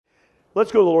Let's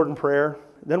go to the Lord in prayer.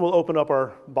 Then we'll open up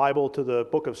our Bible to the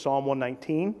book of Psalm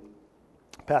 119.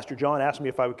 Pastor John asked me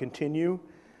if I would continue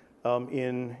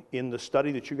in the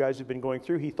study that you guys have been going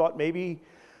through. He thought maybe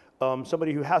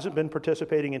somebody who hasn't been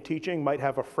participating in teaching might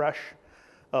have a fresh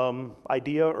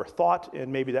idea or thought,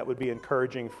 and maybe that would be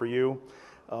encouraging for you.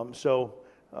 So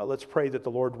let's pray that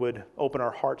the Lord would open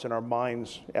our hearts and our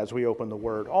minds as we open the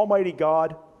Word. Almighty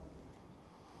God,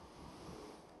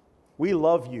 we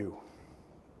love you.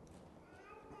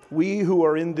 We who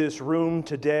are in this room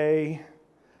today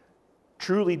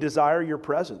truly desire your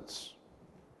presence.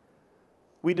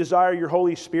 We desire your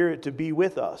Holy Spirit to be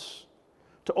with us,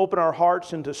 to open our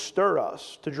hearts and to stir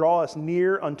us, to draw us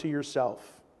near unto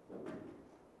yourself.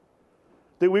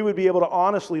 That we would be able to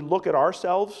honestly look at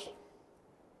ourselves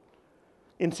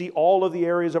and see all of the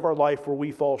areas of our life where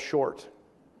we fall short.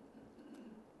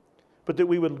 But that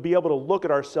we would be able to look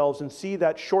at ourselves and see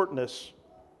that shortness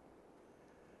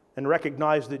and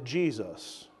recognize that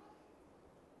Jesus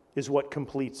is what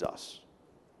completes us.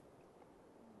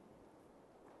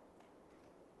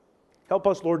 Help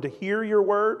us, Lord, to hear your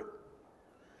word.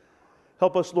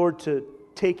 Help us, Lord, to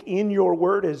take in your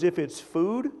word as if it's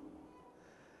food.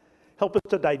 Help us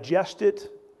to digest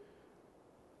it,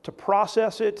 to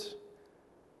process it,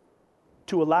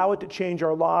 to allow it to change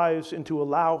our lives, and to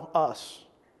allow us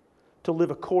to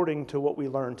live according to what we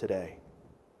learned today.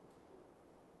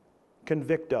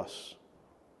 Convict us.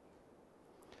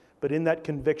 But in that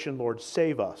conviction, Lord,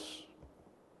 save us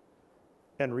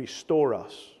and restore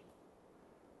us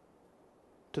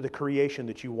to the creation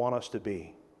that you want us to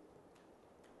be.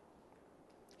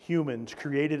 Humans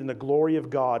created in the glory of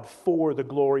God for the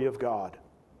glory of God.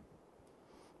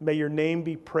 May your name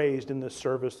be praised in this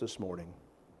service this morning.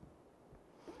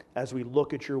 As we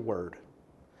look at your word,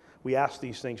 we ask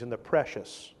these things in the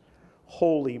precious,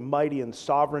 holy, mighty, and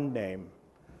sovereign name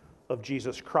of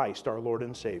Jesus Christ, our Lord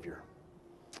and Savior.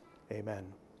 Amen.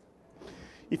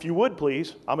 If you would,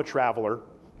 please, I'm a traveler,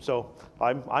 so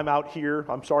I'm out here.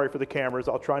 I'm sorry for the cameras.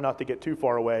 I'll try not to get too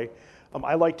far away.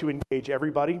 I like to engage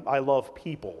everybody. I love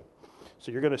people.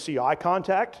 So you're going to see eye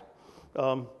contact,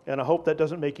 and I hope that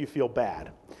doesn't make you feel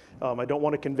bad. I don't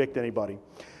want to convict anybody.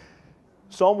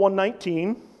 Psalm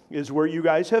 119 is where you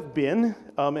guys have been,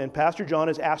 and Pastor John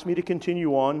has asked me to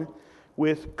continue on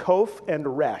with Kof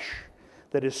and Resh.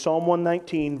 That is Psalm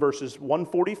 119, verses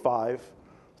 145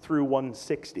 through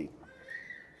 160.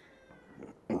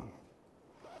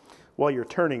 While you're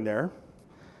turning there,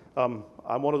 I'm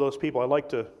one of those people, I like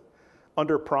to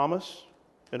under-promise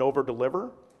and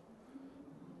over-deliver.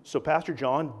 So Pastor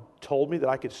John told me that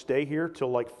I could stay here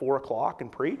till like 4 o'clock and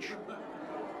preach.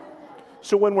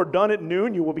 So when we're done at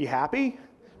noon, you will be happy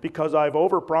because I've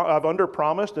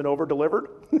under-promised and over-delivered.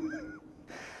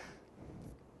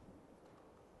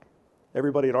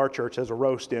 Everybody at our church has a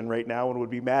roast in right now and would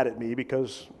be mad at me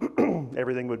because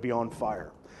everything would be on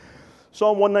fire.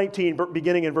 Psalm 119,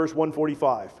 beginning in verse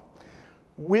 145.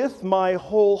 With my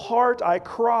whole heart I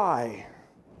cry,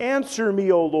 answer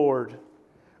me, O Lord.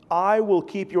 I will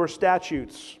keep your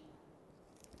statutes.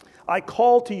 I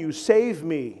call to you, save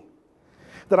me,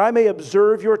 that I may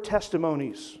observe your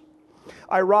testimonies.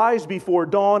 I rise before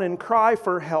dawn and cry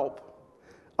for help.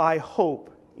 I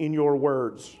hope in your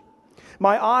words.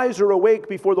 My eyes are awake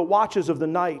before the watches of the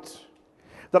night,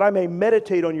 that I may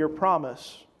meditate on your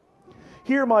promise.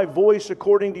 Hear my voice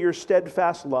according to your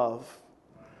steadfast love.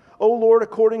 O Lord,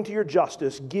 according to your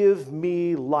justice, give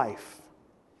me life.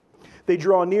 They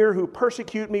draw near who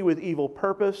persecute me with evil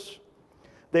purpose.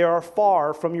 They are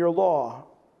far from your law.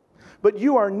 But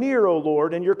you are near, O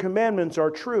Lord, and your commandments are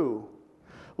true.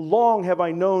 Long have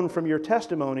I known from your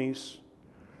testimonies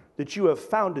that you have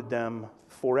founded them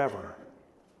forever.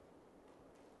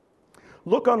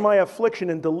 Look on my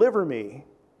affliction and deliver me,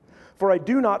 for I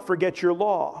do not forget your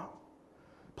law.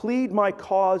 Plead my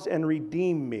cause and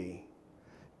redeem me.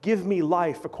 Give me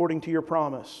life according to your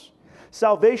promise.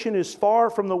 Salvation is far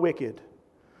from the wicked,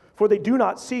 for they do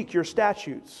not seek your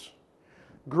statutes.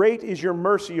 Great is your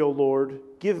mercy, O Lord.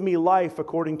 Give me life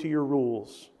according to your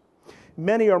rules.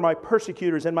 Many are my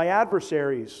persecutors and my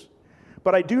adversaries,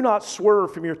 but I do not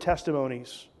swerve from your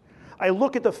testimonies. I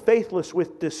look at the faithless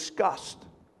with disgust,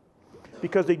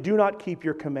 because they do not keep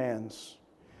your commands.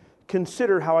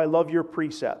 Consider how I love your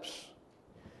precepts.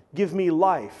 Give me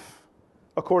life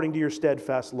according to your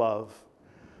steadfast love.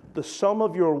 The sum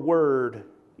of your word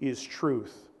is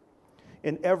truth,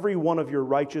 and every one of your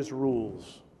righteous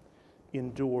rules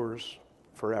endures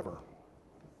forever.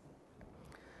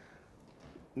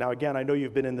 Now again, I know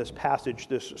you've been in this passage,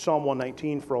 this Psalm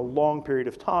 119, for a long period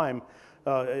of time.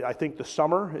 I think the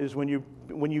summer is when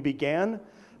you began.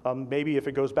 Maybe if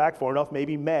it goes back far enough,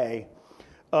 maybe May.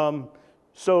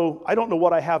 So I don't know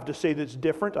what I have to say that's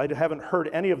different. I haven't heard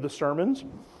any of the sermons.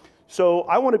 So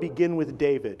I want to begin with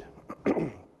David.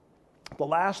 The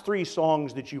last three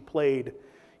songs that you played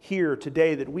here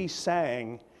today that we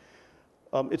sang,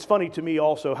 it's funny to me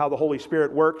also how the Holy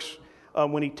Spirit works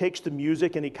when He takes the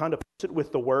music and He kind of puts it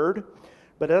with the word.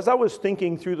 But as I was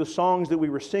thinking through the songs that we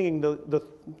were singing, the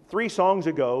 3 songs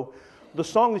ago, the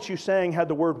song that you sang had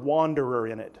the word wanderer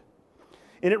in it.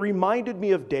 And it reminded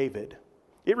me of David.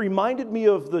 It reminded me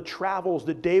of the travels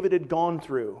that David had gone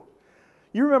through.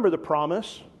 You remember the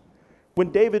promise?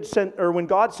 When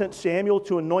God sent Samuel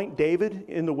to anoint David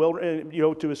in the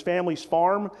wilderness, to his family's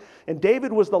farm, and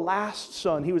David was the last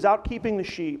son. He was out keeping the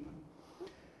sheep.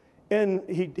 And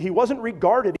he wasn't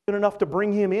regarded even enough to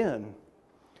bring him in.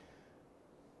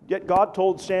 Yet God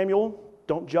told Samuel,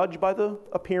 don't judge by the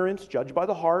appearance, judge by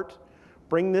the heart.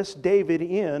 Bring this David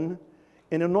in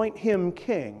and anoint him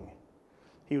king.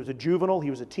 He was a juvenile, he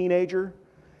was a teenager,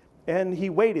 and he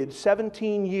waited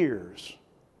 17 years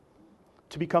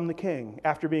to become the king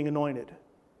after being anointed.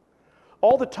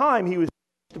 All the time he was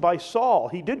by Saul.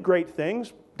 He did great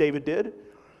things, David did.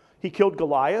 He killed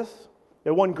Goliath.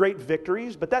 They won great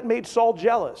victories, but that made Saul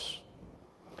jealous.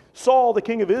 Saul, the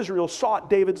king of Israel, sought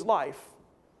David's life.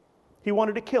 He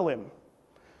wanted to kill him.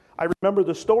 I remember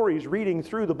the stories reading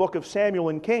through the book of Samuel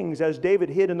and Kings as David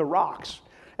hid in the rocks,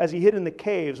 as he hid in the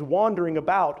caves, wandering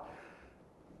about.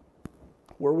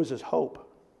 Where was his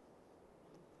hope?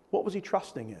 What was he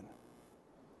trusting in?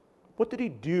 What did he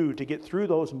do to get through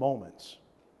those moments?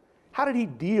 How did he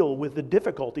deal with the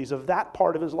difficulties of that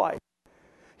part of his life?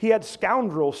 He had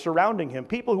scoundrels surrounding him,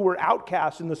 people who were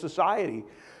outcasts in the society.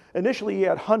 Initially he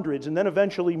had hundreds and then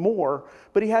eventually more,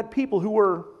 but he had people who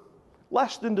were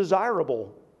less than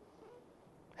desirable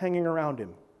hanging around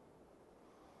him.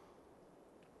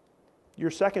 Your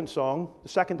second song, the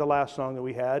second to last song that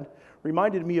we had,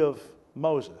 reminded me of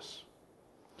Moses.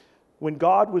 When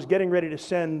God was getting ready to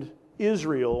send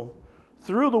Israel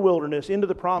through the wilderness into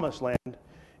the promised land,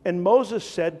 and Moses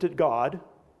said to God,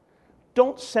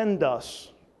 don't send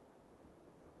us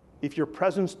if your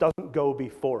presence doesn't go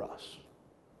before us.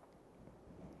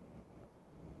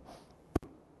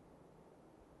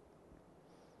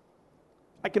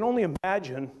 I can only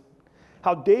imagine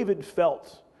how David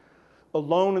felt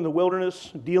alone in the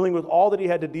wilderness, dealing with all that he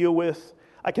had to deal with.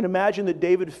 I can imagine that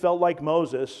David felt like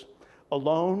Moses,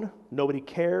 alone, nobody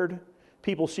cared,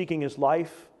 people seeking his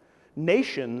life,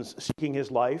 nations seeking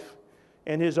his life,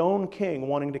 and his own king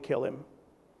wanting to kill him.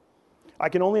 I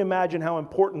can only imagine how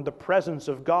important the presence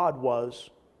of God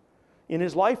was in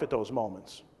his life at those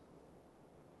moments.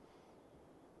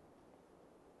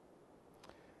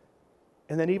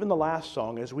 And then even the last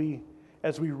song, as we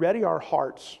ready our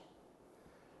hearts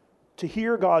to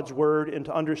hear God's word and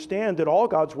to understand that all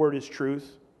God's word is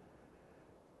truth,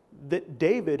 that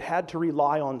David had to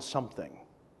rely on something.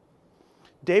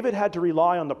 David had to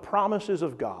rely on the promises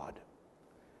of God.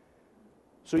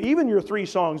 So even your 3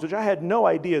 songs, which I had no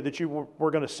idea that you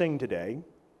were going to sing today,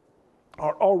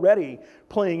 are already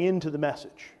playing into the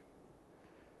message.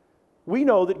 We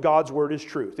know that God's word is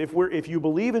truth. If you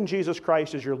believe in Jesus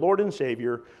Christ as your Lord and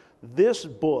Savior, this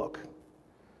book,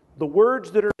 the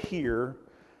words that are here,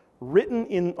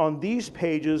 written on these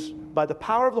pages by the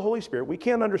power of the Holy Spirit, we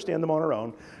can't understand them on our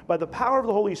own, by the power of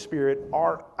the Holy Spirit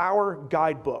are our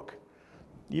guidebook.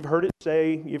 You've heard it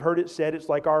said, it's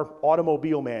like our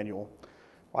automobile manual.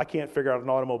 I can't figure out an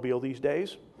automobile these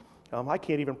days. I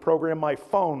can't even program my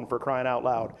phone, for crying out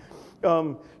loud.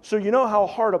 So you know how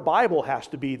hard a Bible has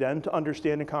to be then to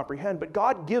understand and comprehend. But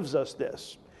God gives us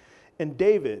this. And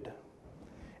David,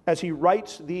 as he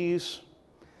writes these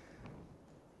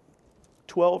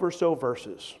 12 or so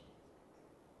verses,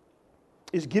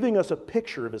 is giving us a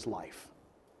picture of his life.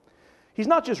 He's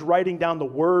not just writing down the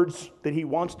words that he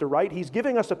wants to write. He's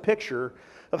giving us a picture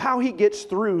of how he gets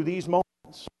through these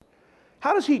moments.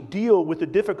 How does he deal with the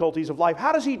difficulties of life?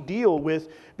 How does he deal with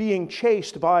being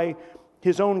chased by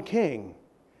his own king?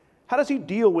 How does he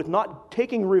deal with not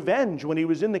taking revenge when he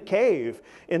was in the cave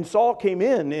and Saul came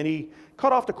in and he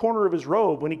cut off the corner of his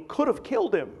robe when he could have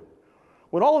killed him?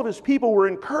 When all of his people were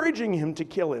encouraging him to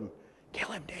kill him. Kill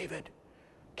him, David.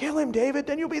 Kill him, David,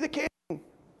 then you'll be the king.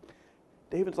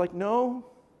 David's like, no,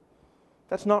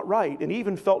 that's not right. And he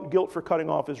even felt guilt for cutting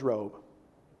off his robe.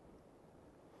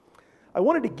 I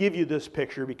wanted to give you this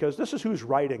picture because this is who's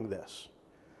writing this.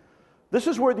 This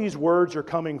is where these words are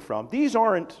coming from. These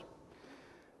aren't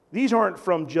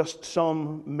from just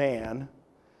some man.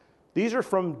 These are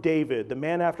from David, the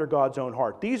man after God's own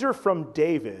heart. These are from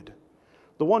David,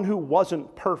 the one who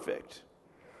wasn't perfect,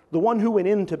 the one who went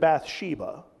into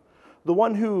Bathsheba, the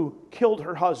one who killed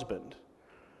her husband.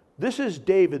 This is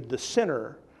David the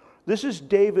sinner. This is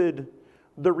David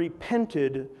the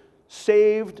repented,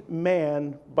 saved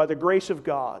man by the grace of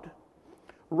God,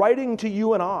 writing to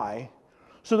you and I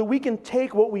so that we can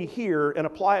take what we hear and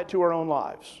apply it to our own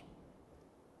lives.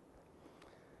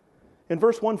 In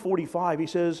verse 145, he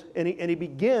says, and he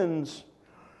begins,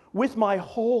 with my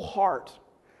whole heart.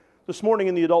 This morning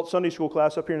in the adult Sunday school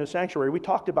class up here in the sanctuary, we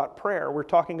talked about prayer. We're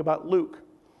talking about Luke.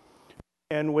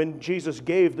 And when Jesus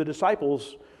gave the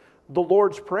disciples the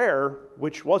Lord's Prayer,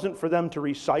 which wasn't for them to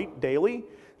recite daily,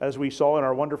 as we saw in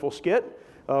our wonderful skit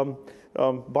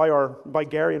by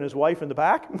Gary and his wife in the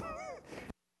back.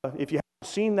 If you haven't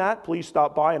seen that, please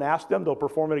stop by and ask them. They'll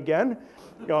perform it again.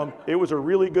 It was a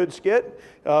really good skit.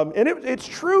 And it's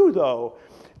true, though.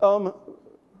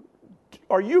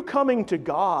 Are you coming to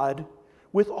God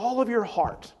with all of your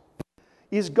heart?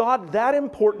 Is God that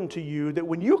important to you that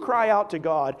when you cry out to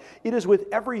God, it is with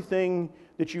everything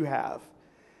that you have?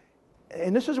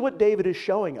 And this is what David is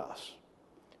showing us.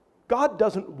 God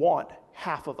doesn't want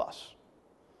half of us.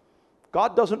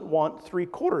 God doesn't want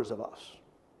 3/4 of us.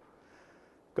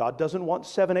 God doesn't want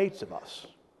 7/8 of us.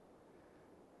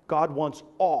 God wants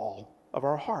all of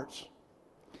our hearts.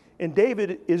 And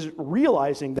David is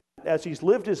realizing that as he's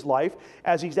lived his life,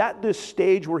 as he's at this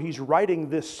stage where he's writing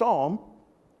this psalm,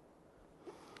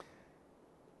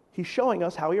 he's showing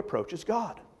us how he approaches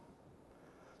God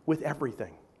with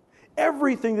everything.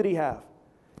 Everything that he has.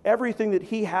 Everything that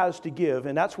he has to give,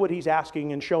 and that's what he's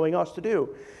asking and showing us to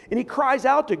do. And he cries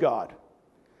out to God.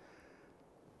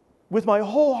 With my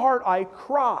whole heart I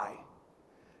cry.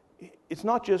 It's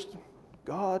not just,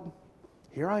 God,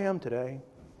 here I am today.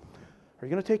 Are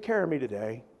you going to take care of me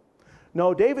today?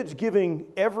 No, David's giving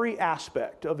every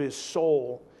aspect of his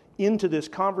soul into this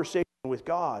conversation with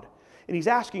God. And he's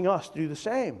asking us to do the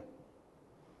same.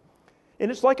 And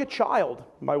it's like a child.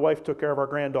 My wife took care of our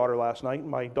granddaughter last night.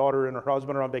 My daughter and her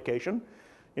husband are on vacation,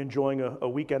 enjoying a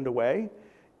weekend away.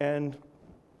 But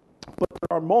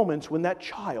there are moments when that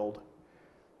child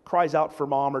cries out for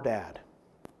mom or dad.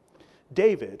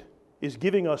 David is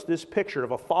giving us this picture of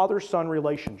a father-son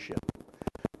relationship.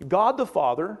 God the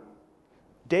Father,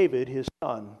 David his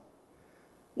son.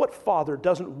 What father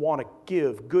doesn't want to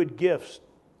give good gifts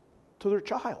to their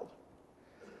child?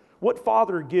 What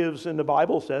father gives, and the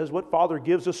Bible says, what father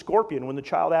gives a scorpion when the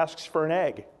child asks for an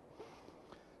egg?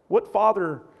 What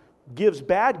father gives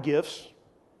bad gifts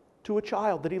to a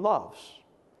child that he loves?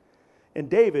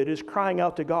 And David is crying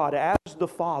out to God as the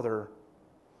Father,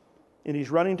 and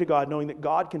he's running to God knowing that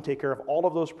God can take care of all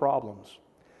of those problems.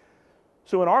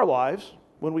 So in our lives,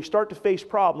 when we start to face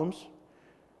problems,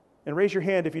 and raise your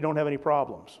hand if you don't have any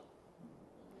problems.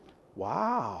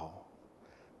 Wow.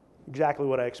 Exactly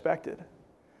what I expected.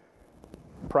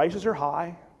 Prices are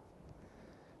high.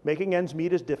 Making ends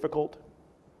meet is difficult.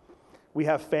 We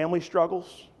have family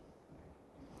struggles.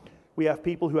 We have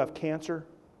people who have cancer.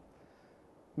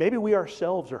 Maybe we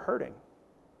ourselves are hurting.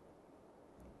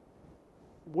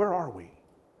 Where are we?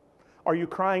 Are you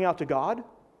crying out to God?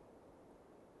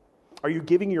 Are you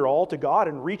giving your all to God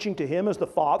and reaching to Him as the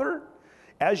Father?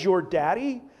 As your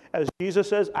daddy? As Jesus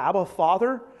says, Abba,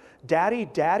 Father, Daddy,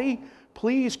 Daddy,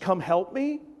 please come help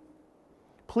me.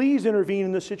 Please intervene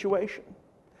in this situation.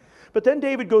 But then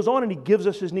David goes on and he gives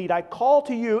us his need. I call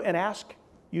to you and ask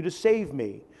you to save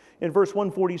me. In verse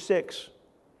 146,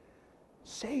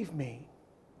 save me.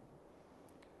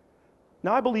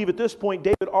 Now I believe at this point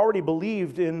David already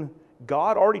believed in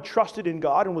God, already trusted in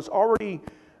God, and was already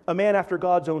a man after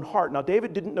God's own heart. Now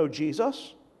David didn't know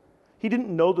Jesus. He didn't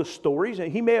know the stories,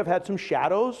 and he may have had some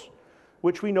shadows,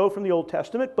 which we know from the Old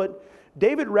Testament, but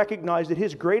David recognized that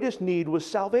his greatest need was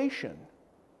salvation.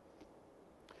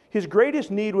 His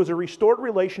greatest need was a restored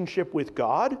relationship with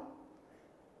God.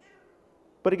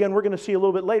 But again, we're going to see a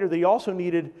little bit later that he also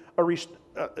needed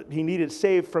he needed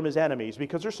saved from his enemies,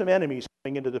 because there's some enemies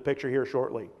coming into the picture here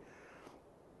shortly.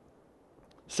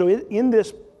 So in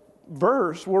this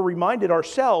verse, we're reminded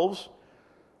ourselves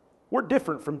we're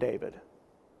different from David.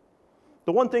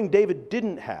 The one thing David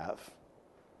didn't have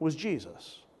was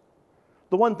Jesus.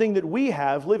 The one thing that we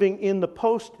have living in the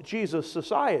post-Jesus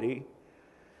society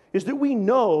is that we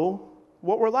know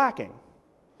what we're lacking.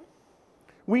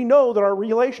 We know that our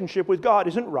relationship with God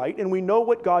isn't right, and we know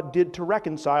what God did to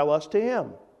reconcile us to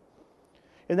Him.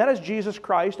 And that is Jesus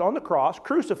Christ on the cross,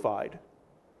 crucified,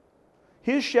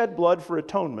 His shed blood for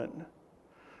atonement,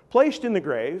 placed in the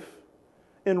grave,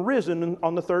 and risen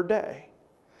on the third day.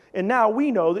 And now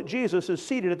we know that Jesus is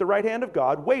seated at the right hand of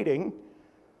God, waiting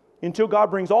until God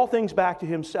brings all things back to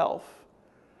Himself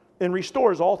and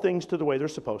restores all things to the way they're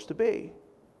supposed to be.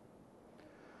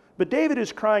 But David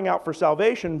is crying out for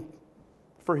salvation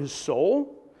for his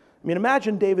soul, I mean,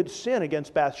 imagine David's sin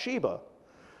against Bathsheba.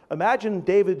 Imagine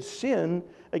David's sin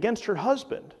against her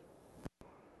husband.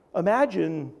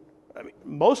 Imagine,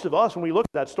 most of us, when we look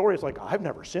at that story, it's like, I've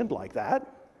never sinned like that.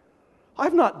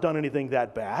 I've not done anything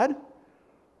that bad.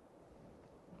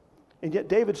 And yet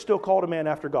David still called a man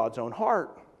after God's own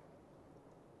heart.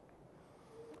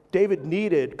 David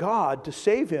needed God to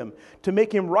save him, to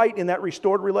make him right in that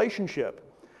restored relationship.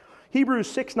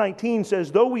 Hebrews 6:19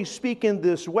 says, though we speak in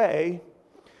this way,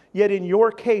 yet in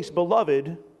your case,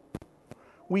 beloved,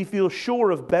 we feel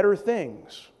sure of better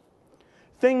things,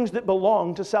 things that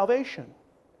belong to salvation.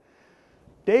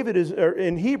 David is,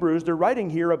 in Hebrews, they're writing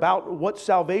here about what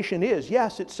salvation is.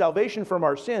 Yes, it's salvation from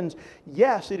our sins.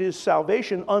 Yes, it is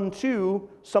salvation unto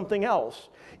something else.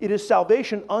 It is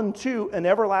salvation unto an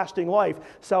everlasting life.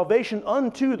 Salvation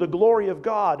unto the glory of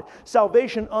God.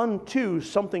 Salvation unto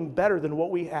something better than what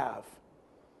we have.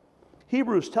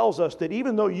 Hebrews tells us that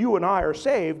even though you and I are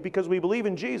saved because we believe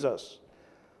in Jesus,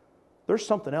 there's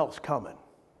something else coming.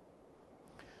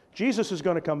 Jesus is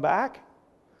going to come back.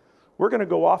 We're going to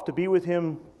go off to be with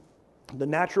Him the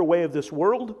natural way of this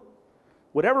world.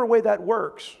 Whatever way that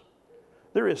works,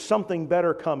 there is something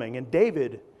better coming. And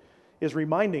David is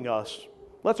reminding us,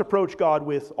 let's approach God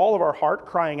with all of our heart,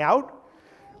 crying out.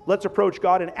 Let's approach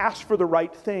God and ask for the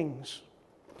right things.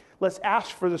 Let's ask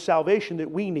for the salvation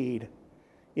that we need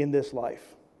in this life.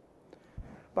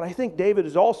 But I think David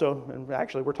is also, and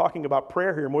actually we're talking about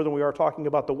prayer here more than we are talking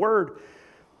about the Word,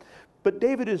 but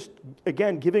David is,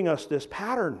 again, giving us this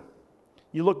pattern.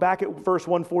 You look back at verse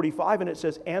 145 and it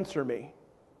says, answer me.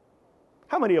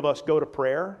 How many of us go to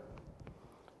prayer?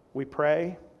 We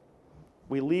pray.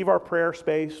 We leave our prayer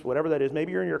space, whatever that is.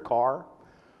 Maybe you're in your car.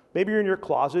 Maybe you're in your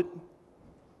closet.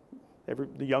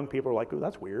 The young people are like, oh,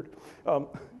 that's weird.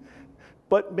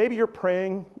 But maybe you're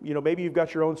praying. Maybe you've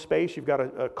got your own space. You've got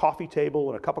a coffee table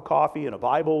and a cup of coffee and a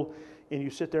Bible, and you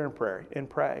sit there and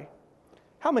pray.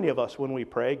 How many of us, when we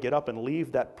pray, get up and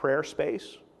leave that prayer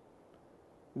space,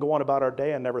 go on about our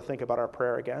day and never think about our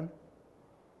prayer again?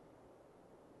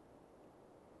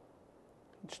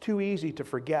 It's too easy to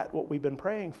forget what we've been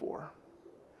praying for.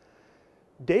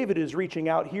 David is reaching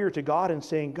out here to God and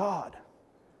saying, God,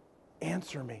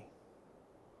 answer me.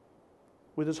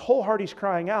 With his whole heart he's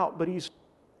crying out, but I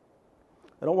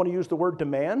don't want to use the word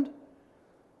demand,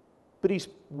 but he's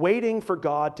waiting for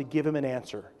God to give him an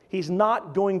answer. He's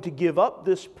not going to give up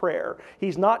this prayer.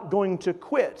 He's not going to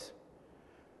quit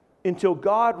until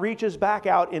God reaches back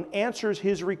out and answers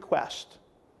his request.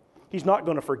 He's not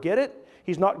going to forget it.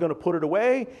 He's not going to put it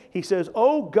away. He says,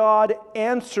 oh God,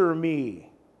 answer me.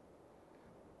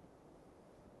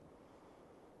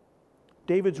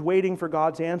 David's waiting for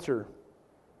God's answer.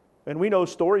 And we know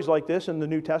stories like this in the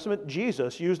New Testament.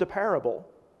 Jesus used a parable.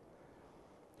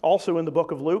 Also in the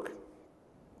book of Luke,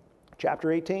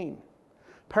 chapter 18.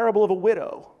 Parable of a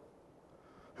widow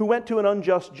who went to an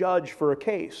unjust judge for a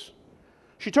case.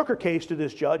 She took her case to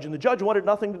this judge, and the judge wanted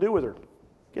nothing to do with her.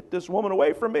 Get this woman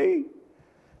away from me.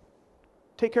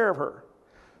 Take care of her.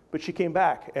 But she came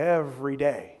back every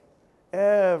day.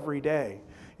 Every day.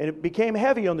 And it became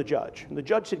heavy on the judge. And the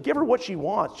judge said, give her what she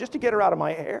wants, just to get her out of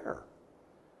my hair.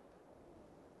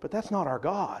 But that's not our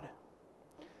God.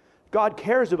 God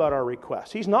cares about our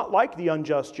requests. He's not like the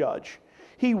unjust judge.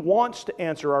 He wants to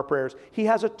answer our prayers. He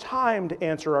has a time to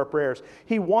answer our prayers.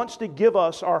 He wants to give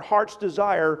us our heart's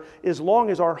desire as long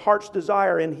as our heart's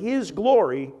desire and His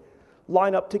glory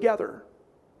line up together.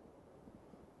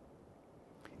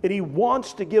 And He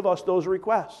wants to give us those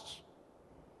requests.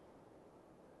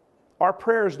 Our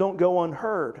prayers don't go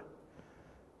unheard,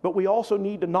 but we also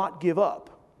need to not give up.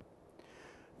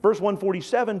 Verse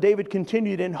 147, David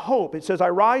continued in hope. It says, I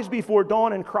rise before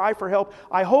dawn and cry for help.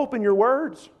 I hope in your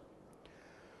words.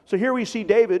 So here we see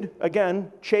David,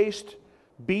 again, chased,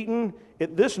 beaten.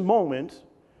 At this moment,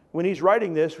 when he's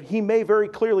writing this, he may very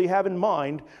clearly have in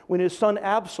mind when his son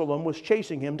Absalom was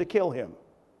chasing him to kill him,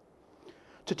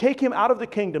 to take him out of the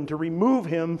kingdom, to remove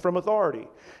him from authority.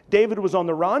 David was on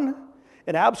the run,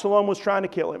 and Absalom was trying to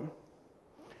kill him.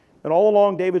 And all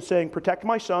along, David's saying, protect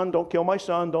my son, don't kill my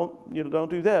son, don't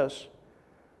do this.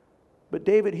 But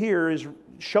David here is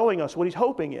showing us what he's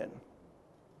hoping in.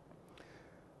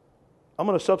 I'm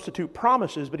going to substitute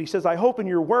promises, but he says, I hope in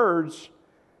your words,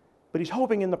 but he's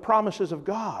hoping in the promises of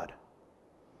God.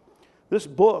 This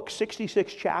book,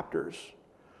 66 chapters,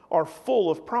 are full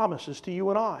of promises to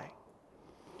you and I.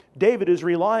 David is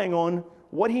relying on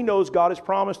what he knows God has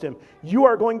promised him. You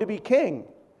are going to be king.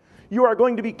 You are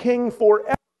going to be king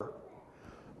forever.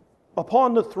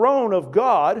 Upon the throne of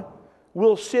God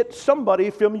will sit somebody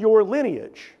from your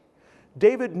lineage.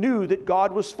 David knew that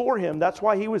God was for him. That's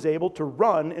why he was able to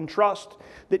run and trust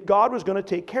that God was going to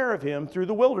take care of him through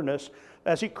the wilderness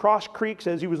as he crossed creeks,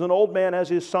 as he was an old man, as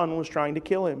his son was trying to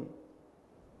kill him.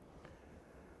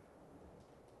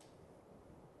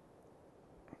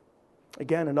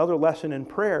 Again, another lesson in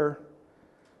prayer.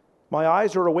 My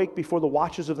eyes are awake before the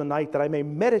watches of the night, that I may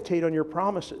meditate on your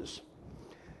promises.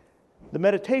 The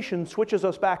meditation switches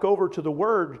us back over to the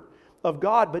Word of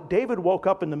God, but David woke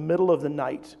up in the middle of the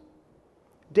night.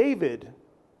 David,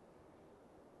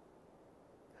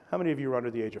 how many of you are under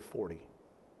the age of 40?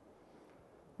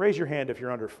 Raise your hand if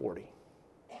you're under 40.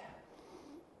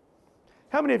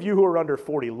 How many of you who are under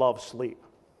 40 love sleep?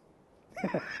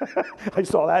 I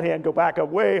saw that hand go back up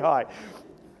way high.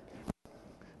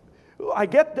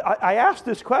 I asked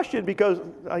this question because,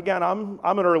 again, I'm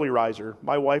an early riser.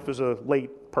 My wife is a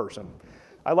late person.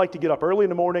 I like to get up early in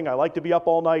the morning. I like to be up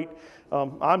all night.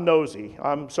 I'm nosy.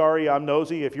 I'm sorry, I'm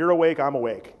nosy. If you're awake, I'm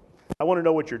awake. I want to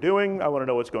know what you're doing. I want to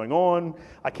know what's going on.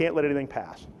 I can't let anything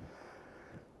pass.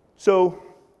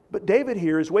 But David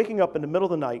here is waking up in the middle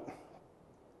of the night,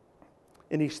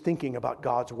 and he's thinking about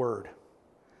God's Word.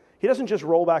 He doesn't just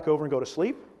roll back over and go to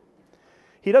sleep.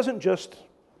 He doesn't just,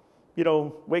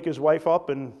 wake his wife up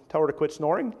and tell her to quit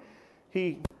snoring.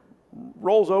 He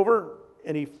rolls over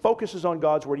and he focuses on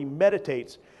God's Word. He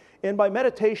meditates. And by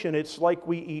meditation, it's like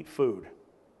we eat food.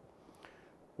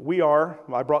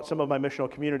 I brought some of my missional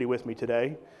community with me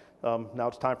today. Now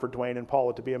it's time for Dwayne and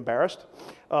Paula to be embarrassed.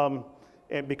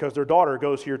 And because their daughter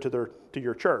goes here to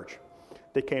your church.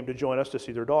 They came to join us to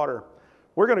see their daughter.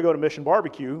 We're going to go to Mission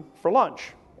Barbecue for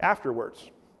lunch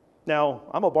afterwards. Now,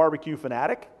 I'm a barbecue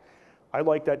fanatic. I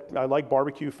like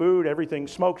barbecue food, everything,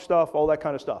 smoked stuff, all that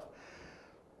kind of stuff.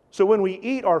 So when we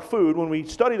eat our food, when we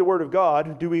study the Word of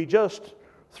God, do we just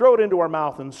throw it into our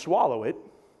mouth and swallow it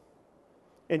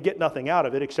and get nothing out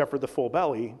of it except for the full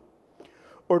belly?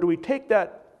 Or do we take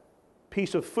that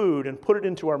piece of food and put it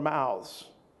into our mouths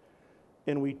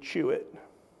and we chew it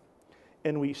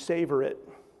and we savor it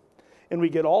and we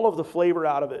get all of the flavor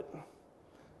out of it?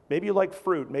 Maybe you like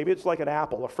fruit. Maybe it's like an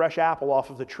apple, a fresh apple off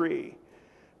of the tree.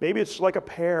 Maybe it's like a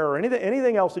pear or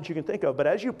anything else that you can think of. But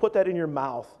as you put that in your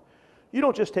mouth, you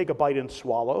don't just take a bite and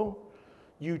swallow.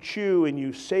 You chew and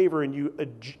you savor and you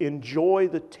enjoy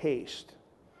the taste.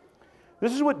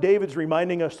 This is what David's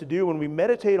reminding us to do when we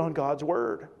meditate on God's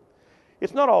Word.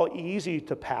 It's not all easy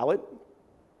to palate.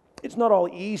 It's not all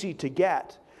easy to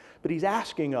get. But he's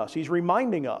asking us, he's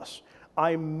reminding us,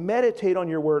 I meditate on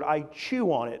your Word. I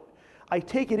chew on it. I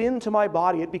take it into my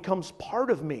body. It becomes part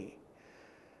of me.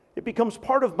 It becomes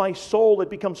part of my soul. It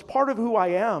becomes part of who I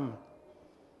am.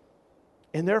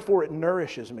 And therefore it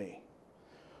nourishes me.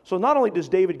 So not only does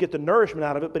David get the nourishment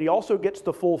out of it, but he also gets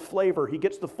the full flavor. He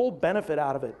gets the full benefit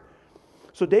out of it.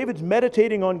 So David's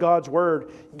meditating on God's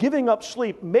Word, giving up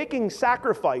sleep, making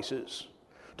sacrifices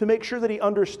to make sure that he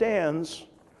understands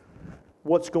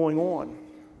what's going on.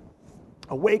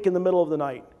 Awake in the middle of the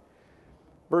night.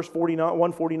 Verse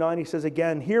 149, he says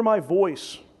again, hear my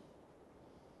voice.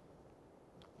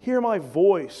 Hear my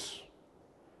voice.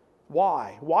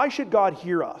 Why? Why should God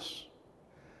hear us?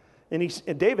 And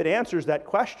David answers that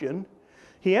question.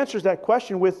 He answers that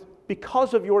question with,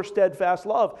 because of your steadfast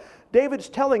love. David's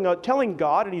telling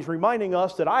God, and he's reminding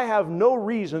us that I have no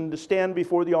reason to stand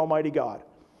before the Almighty God.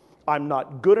 I'm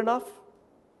not good enough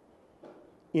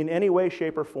in any way,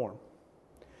 shape, or form.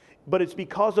 But it's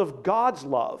because of God's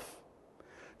love,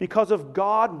 because of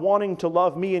God wanting to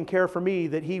love me and care for me,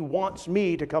 that he wants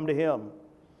me to come to him.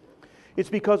 It's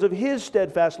because of his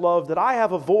steadfast love that I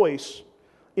have a voice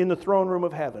in the throne room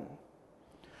of heaven.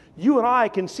 You and I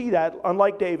can see that,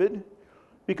 unlike David,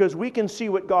 because we can see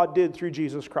what God did through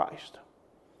Jesus Christ.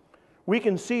 We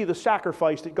can see the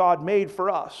sacrifice that God made for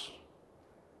us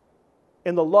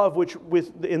and the love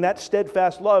in that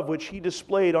steadfast love which he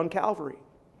displayed on Calvary.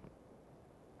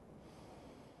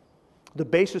 The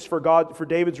basis for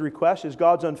David's request is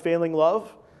God's unfailing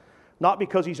love, not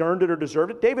because he's earned it or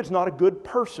deserved it. David's not a good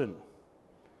person.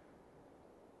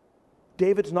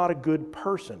 David's not a good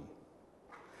person.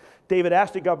 David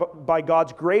asked by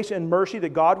God's grace and mercy that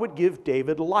God would give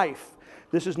David life.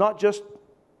 This is not just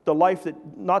the life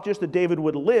that David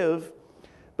would live,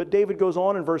 but David goes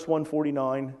on in verse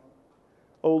 149,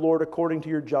 O Lord, according to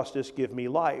your justice, give me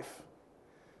life.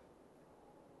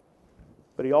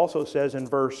 But he also says in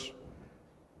verse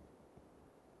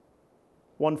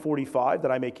 145,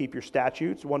 that I may keep your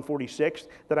statutes, 146,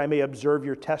 that I may observe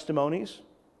your testimonies.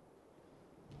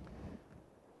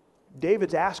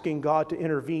 David's asking God to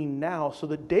intervene now so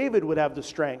that David would have the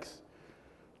strength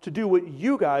to do what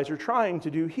you guys are trying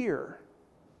to do here,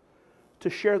 to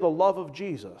share the love of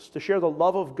Jesus, to share the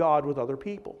love of God with other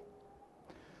people.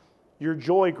 your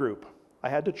joy group. I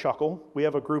had to chuckle. We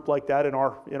have a group like that in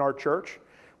our church.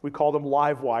 We call them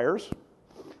live wires.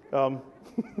 I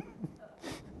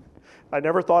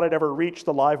never thought I'd ever reach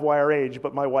the live wire age,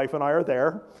 but my wife and I are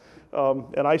there.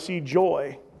 And I see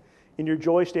joy. And your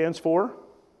joy stands for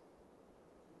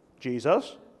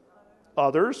Jesus,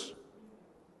 others.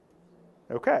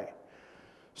 Okay.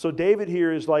 So David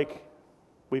here is like,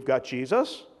 we've got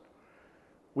Jesus,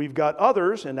 we've got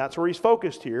others, and that's where he's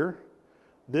focused here.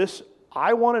 This,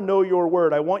 I want to know your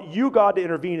word. I want you, God, to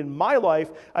intervene in my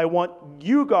life. I want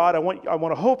you, God, I want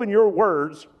to hope in your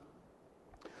words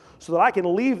so that I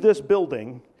can leave this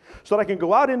building, so that I can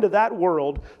go out into that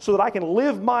world, so that I can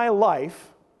live my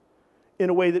life in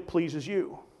a way that pleases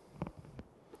you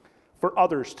for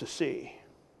others to see.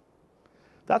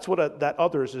 That's what that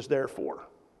others is there for,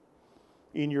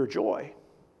 in your joy.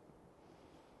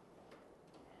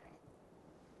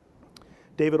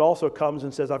 David also comes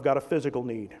and says, I've got a physical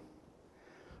need.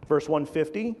 Verse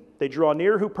 150, they draw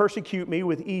near who persecute me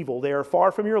with evil. They are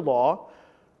far from your law.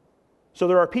 So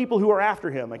there are people who are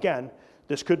after him. Again,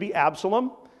 this could be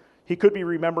Absalom. He could be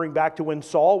remembering back to when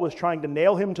Saul was trying to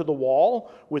nail him to the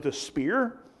wall with a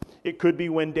spear. It could be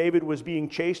when David was being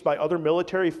chased by other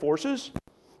military forces.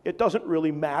 It doesn't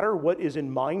really matter what is in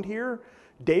mind here.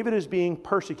 David is being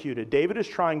persecuted. David is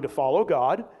trying to follow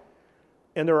God,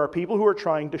 and there are people who are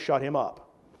trying to shut him up.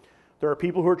 There are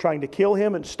people who are trying to kill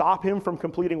him and stop him from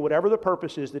completing whatever the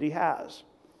purpose is that he has.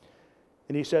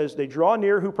 And he says, they draw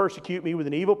near who persecute me with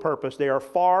an evil purpose. They are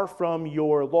far from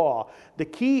your law. The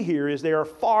key here is they are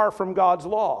far from God's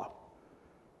law.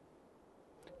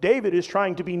 David is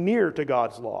trying to be near to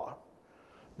God's law.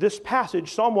 This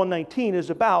passage, Psalm 119, is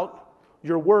about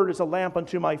your word is a lamp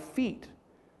unto my feet.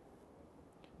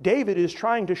 David is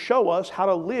trying to show us how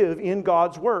to live in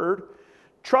God's word,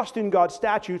 trust in God's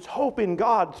statutes, hope in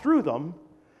God through them.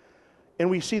 And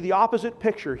we see the opposite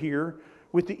picture here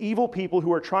with the evil people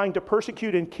who are trying to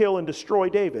persecute and kill and destroy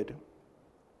David.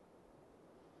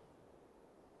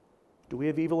 Do we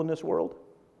have evil in this world?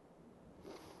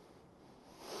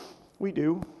 We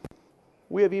do.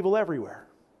 We have evil everywhere.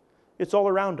 It's all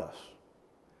around us.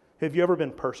 Have you ever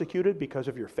been persecuted because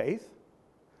of your faith?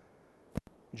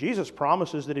 Jesus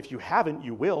promises that if you haven't,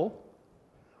 you will.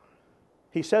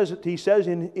 He says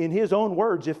in his own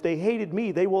words, if they hated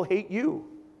me, they will hate you.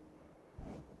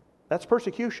 That's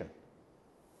persecution.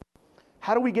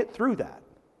 How do we get through that?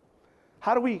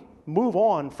 How do we move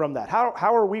on from that?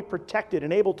 How are we protected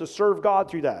and able to serve God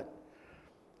through that?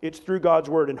 It's through God's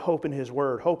word and hope in his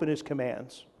word, hope in his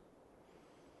commands.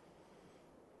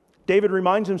 David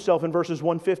reminds himself in verses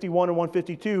 151 and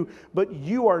 152, but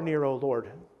you are near, O Lord.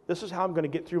 This is how I'm going to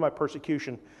get through my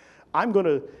persecution. I'm going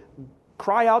to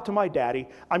cry out to my daddy.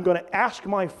 I'm going to ask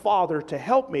my father to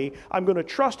help me. I'm going to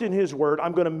trust in his word.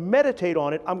 I'm going to meditate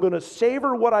on it. I'm going to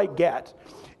savor what I get.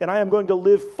 And I am going to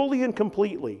live fully and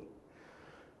completely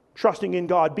trusting in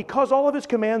God because all of his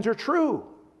commands are true.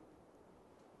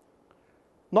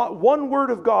 Not one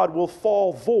word of God will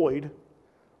fall void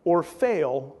or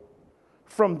fail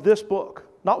from this book.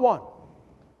 Not one.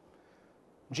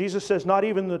 Jesus says not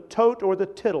even the tote or the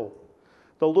tittle,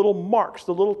 the little marks,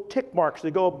 the little tick marks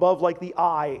that go above like the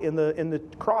I in the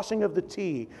crossing of the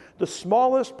T, the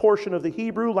smallest portion of the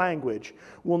Hebrew language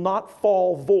will not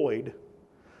fall void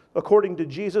according to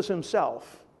Jesus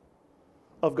himself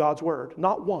of God's word.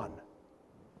 Not one.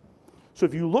 So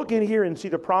if you look in here and see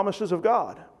the promises of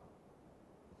God,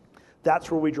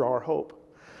 that's where we draw our hope.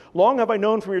 Long have I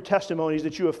known from your testimonies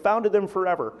that you have founded them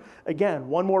forever. Again,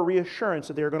 one more reassurance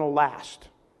that they're going to last.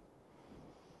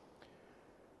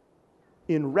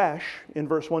 In Resh, in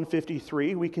verse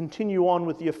 153, we continue on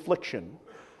with the affliction.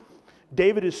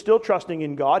 David is still trusting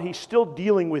in God. He's still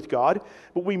dealing with God.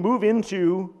 But we move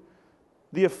into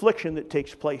the affliction that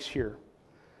takes place here.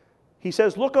 He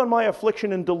says, look on my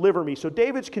affliction and deliver me. So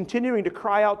David's continuing to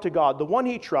cry out to God, the one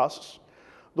he trusts,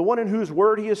 the one in whose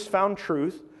word he has found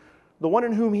truth, the one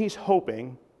in whom he's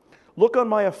hoping. Look on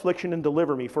my affliction and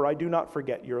deliver me, for I do not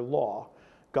forget your law.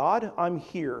 God, I'm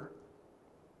here.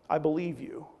 I believe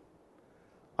you.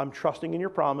 I'm trusting in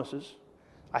your promises.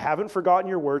 I haven't forgotten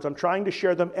your words. I'm trying to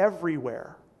share them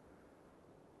everywhere.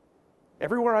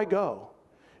 Everywhere I go.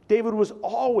 David was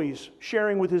always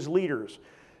sharing with his leaders.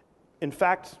 In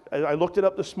fact, I looked it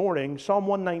up this morning, Psalm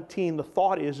 119, the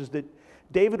thought is that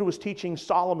David was teaching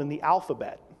Solomon the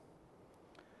alphabet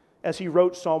as he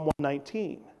wrote Psalm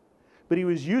 119. But he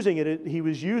was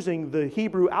using the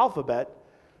Hebrew alphabet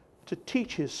to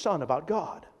teach his son about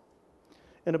God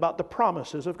and about the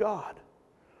promises of God.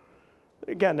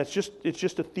 Again, it's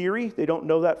just a theory. They don't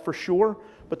know that for sure,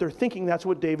 but they're thinking that's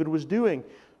what David was doing.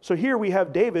 So here we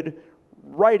have David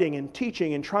writing and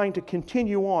teaching and trying to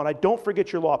continue on. I don't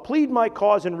forget your law. Plead my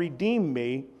cause and redeem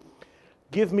me.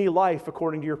 Give me life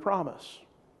according to your promise.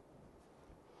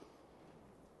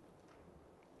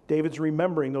 David's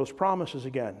remembering those promises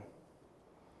again.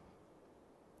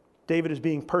 David is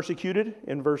being persecuted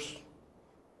in verse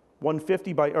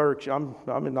 150 I'm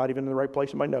not even in the right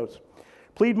place in my notes.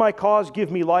 Plead my cause, give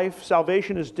me life.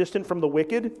 Salvation is distant from the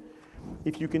wicked.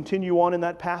 If you continue on in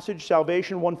that passage,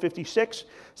 salvation 156,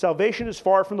 salvation is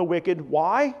far from the wicked.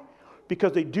 Why?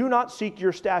 Because they do not seek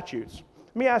your statutes.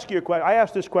 Let me ask you a question. I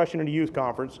asked this question in a youth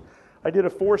conference. I did a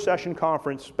 4-session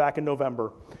conference back in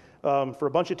November for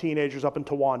a bunch of teenagers up in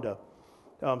Towanda.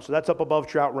 So that's up above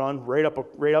Trout Run, right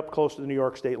up close to the New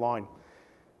York state line.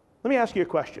 Let me ask you a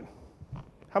question.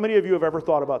 How many of you have ever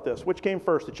thought about this? Which came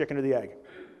first, the chicken or the egg?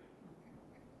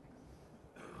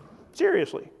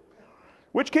 Seriously.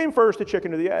 Which came first, the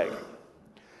chicken or the egg?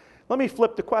 Let me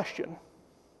flip the question.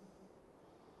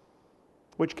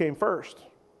 Which came first?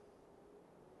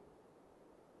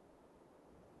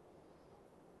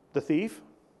 The thief?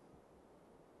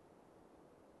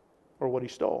 Or what he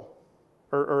stole?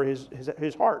 Or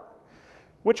his heart?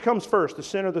 Which comes first, the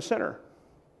sin or the sinner?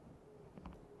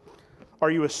 Are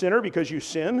you a sinner because you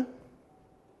sin?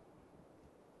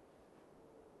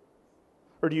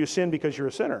 Or do you sin because you're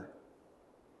a sinner?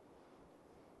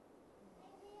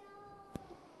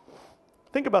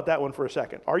 Think about that one for a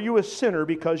second. Are you a sinner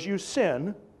because you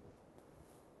sin?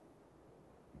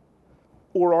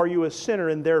 Or are you a sinner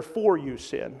and therefore you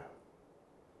sin?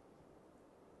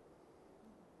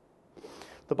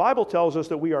 The Bible tells us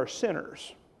that we are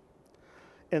sinners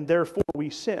and therefore we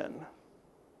sin.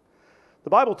 The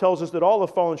Bible tells us that all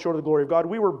have fallen short of the glory of God.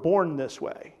 We were born this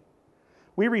way.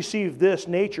 We received this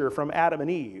nature from Adam and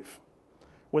Eve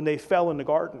when they fell in the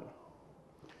garden.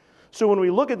 So when we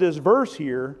look at this verse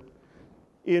here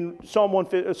in Psalm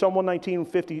 119,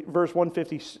 verse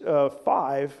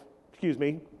 155,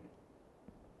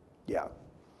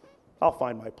 I'll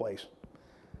find my place.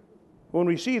 When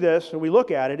we see this and we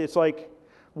look at it, it's like,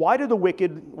 why are the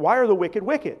wicked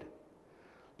wicked?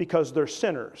 Because they're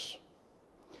sinners.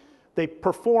 They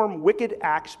perform wicked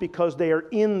acts because they are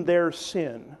in their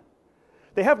sin.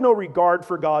 They have no regard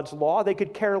for God's law. They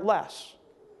could care less.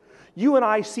 You and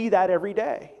I see that every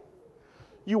day.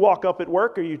 You walk up at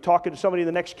work, or you talking to somebody in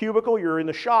the next cubicle, you're in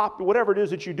the shop, whatever it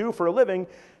is that you do for a living.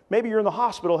 Maybe you're in the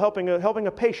hospital helping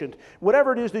a patient.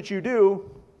 Whatever it is that you do,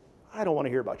 I don't want to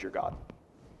hear about your God.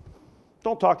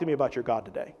 Don't talk to me about your God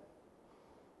today.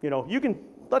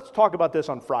 Let's talk about this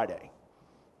on Friday.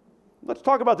 Let's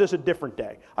talk about this a different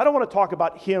day. I don't want to talk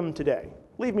about him today.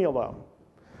 Leave me alone.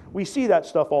 We see that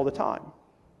stuff all the time.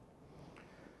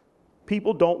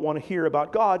 People don't want to hear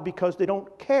about God because they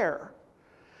don't care.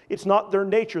 It's not their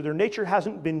nature. Their nature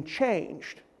hasn't been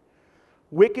changed.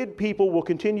 Wicked people will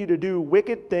continue to do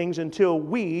wicked things until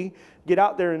we get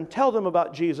out there and tell them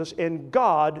about Jesus and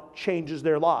God changes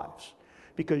their lives.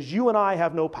 Because you and I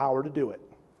have no power to do it.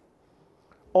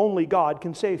 Only God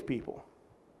can save people.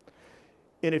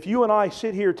 And if you and I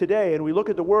sit here today and we look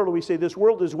at the world and we say this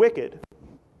world is wicked,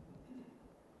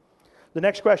 the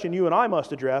next question you and I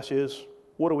must address is,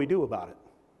 what do we do about it?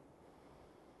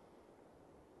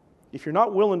 If you're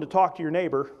not willing to talk to your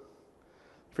neighbor,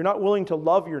 if you're not willing to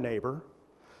love your neighbor,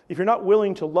 if you're not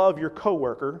willing to love your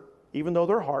coworker, even though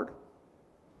they're hard,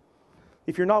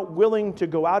 if you're not willing to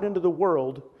go out into the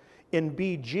world and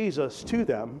be Jesus to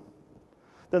them,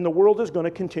 then the world is going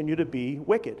to continue to be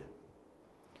wicked.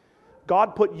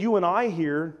 God put you and I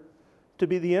here to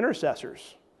be the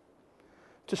intercessors,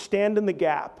 to stand in the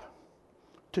gap,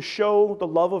 to show the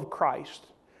love of Christ,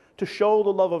 to show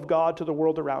the love of God to the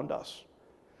world around us.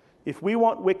 If we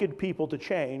want wicked people to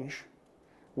change,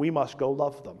 we must go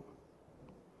love them.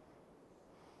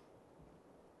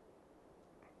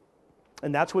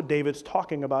 And that's what David's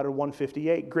talking about in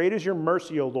 158. Great is your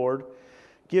mercy, O Lord.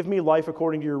 Give me life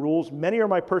according to your rules. Many are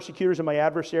my persecutors and my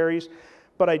adversaries,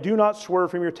 but I do not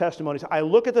swerve from your testimonies. I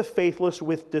look at the faithless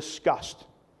with disgust.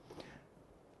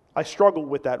 I struggle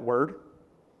with that word,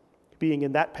 being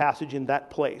in that passage, in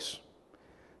that place.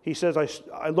 He says,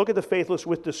 I look at the faithless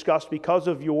with disgust because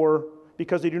they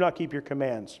do not keep your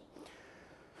commands.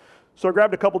 So I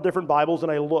grabbed a couple different Bibles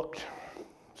and I looked.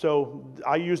 So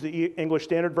I use the English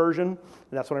Standard Version, and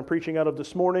that's what I'm preaching out of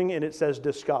this morning, and it says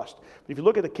disgust. But if you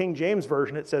look at the King James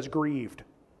Version, it says grieved.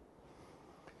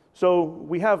 So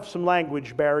we have some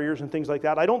language barriers and things like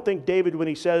that. I don't think David, when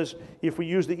he says, if we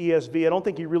use the ESV, I don't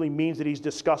think he really means that he's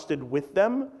disgusted with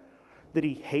them, that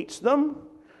he hates them.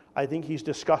 I think he's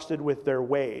disgusted with their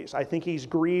ways. I think he's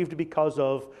grieved because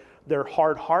of their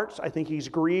hard hearts. I think he's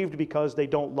grieved because they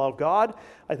don't love God.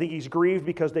 I think he's grieved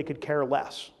because they could care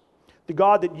less. The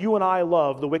God that you and I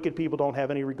love, the wicked people don't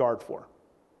have any regard for.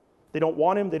 They don't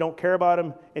want him, they don't care about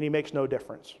him, and he makes no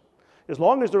difference. As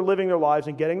long as they're living their lives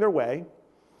and getting their way,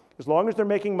 as long as they're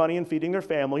making money and feeding their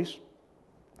families,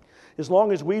 as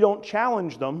long as we don't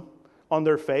challenge them on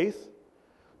their faith,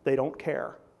 they don't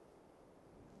care.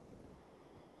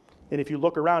 And if you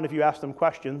look around, if you ask them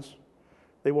questions,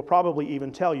 they will probably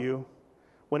even tell you,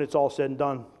 when it's all said and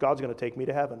done, God's going to take me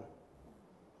to heaven.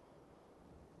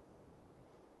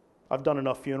 I've done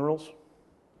enough funerals.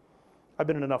 I've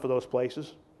been in enough of those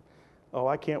places. Oh,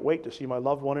 I can't wait to see my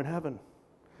loved one in heaven.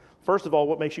 First of all,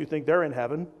 what makes you think they're in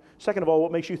heaven? Second of all,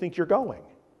 what makes you think you're going?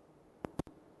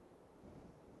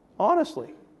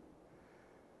 Honestly.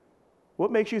 What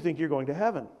makes you think you're going to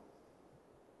heaven?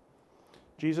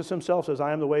 Jesus himself says,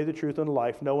 I am the way, the truth, and the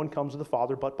life. No one comes to the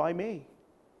Father but by me.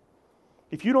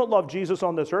 If you don't love Jesus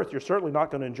on this earth, you're certainly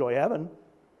not going to enjoy heaven,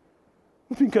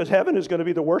 because heaven is going to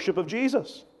be the worship of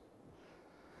Jesus.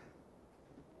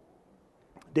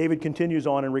 David continues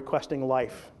on in requesting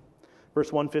life.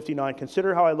 Verse 159,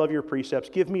 consider how I love your precepts.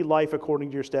 Give me life according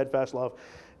to your steadfast love.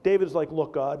 David's like,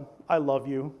 look, God, I love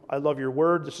you. I love your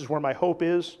word. This is where my hope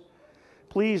is.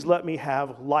 Please let me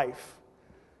have life.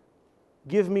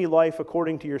 Give me life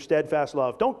according to your steadfast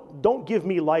love. Don't give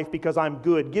me life because I'm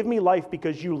good. Give me life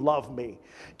because you love me.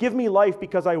 Give me life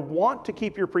because I want to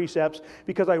keep your precepts,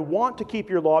 because I want to keep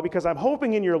your law, because I'm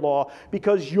hoping in your law,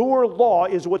 because your law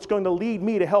is what's going to lead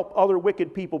me to help other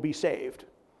wicked people be saved,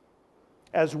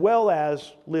 as well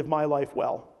as live my life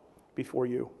well before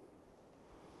you.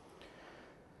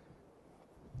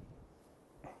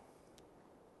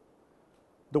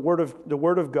 The Word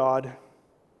of God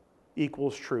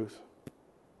equals truth.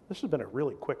 This has been a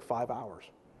really quick 5 hours.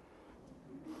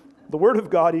 The Word of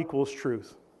God equals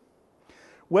truth.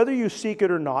 Whether you seek it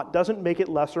or not doesn't make it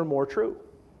less or more true.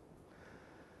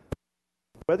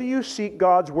 Whether you seek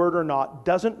God's Word or not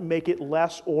doesn't make it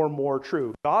less or more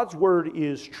true. God's Word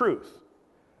is truth.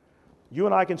 You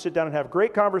and I can sit down and have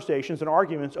great conversations and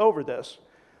arguments over this,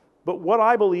 but what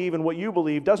I believe and what you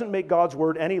believe doesn't make God's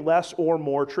Word any less or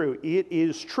more true. It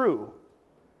is true.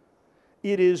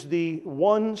 It is the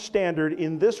one standard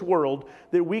in this world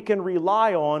that we can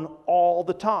rely on all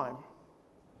the time.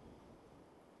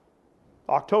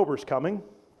 October's coming,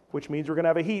 which means we're going to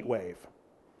have a heat wave.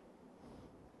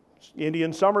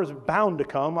 Indian summer is bound to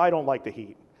come. I don't like the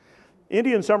heat.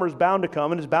 Indian summer is bound to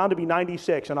come, and it's bound to be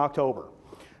 96 in October.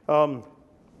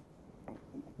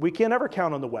 We can't ever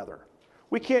count on the weather.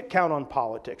 We can't count on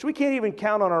politics. We can't even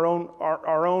count on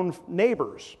our own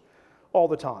neighbors all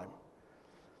the time.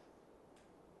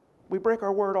 We break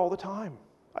our word all the time.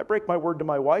 I break my word to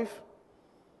my wife.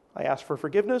 I ask for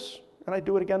forgiveness, and I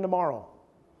do it again tomorrow.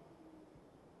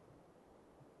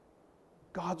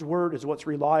 God's word is what's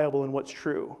reliable and what's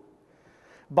true.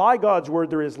 By God's word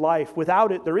there is life.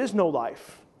 Without it, there is no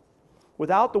life.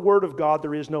 Without the word of God,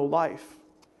 there is no life.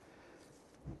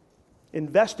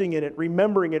 Investing in it,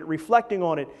 remembering it, reflecting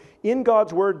on it. In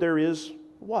God's word there is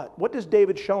what? What does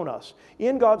David shown us?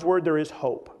 In God's word there is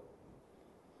hope.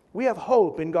 We have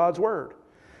hope in God's word.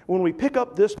 When we pick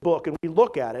up this book and we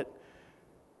look at it,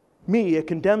 me, a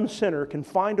condemned sinner, can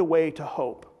find a way to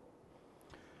hope.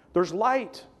 There's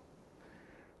light.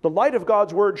 The light of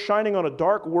God's word shining on a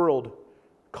dark world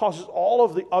causes all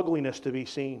of the ugliness to be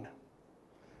seen.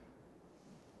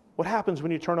 What happens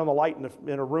when you turn on the light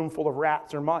in a room full of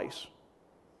rats or mice?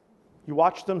 You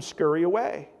watch them scurry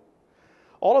away.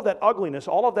 All of that ugliness,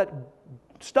 all of that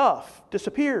stuff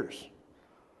disappears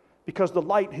because the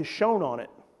light has shone on it.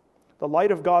 The light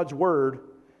of God's word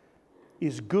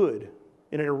is good,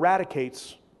 and it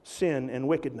eradicates sin and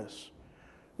wickedness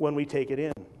when we take it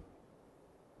in.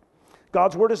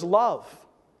 God's word is love.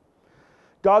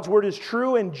 God's word is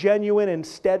true and genuine and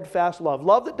steadfast love.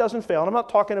 Love that doesn't fail. And I'm not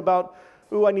talking about,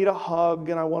 ooh, I need a hug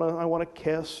and I want to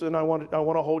kiss and I want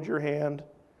to hold your hand.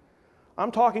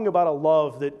 I'm talking about a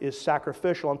love that is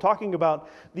sacrificial. I'm talking about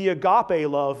the agape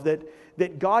love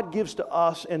that God gives to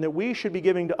us and that we should be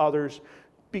giving to others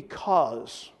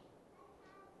because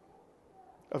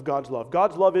of God's love.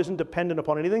 God's love isn't dependent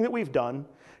upon anything that we've done.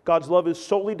 God's love is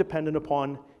solely dependent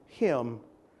upon Him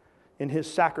and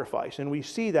His sacrifice. And we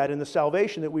see that in the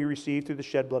salvation that we receive through the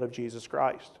shed blood of Jesus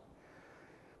Christ.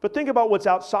 But think about what's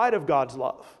outside of God's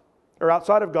love, or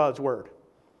outside of God's word.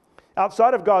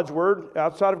 Outside of God's word,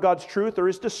 outside of God's truth, there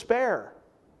is despair.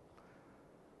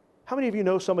 How many of you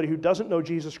know somebody who doesn't know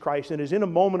Jesus Christ and is in a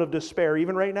moment of despair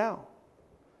even right now?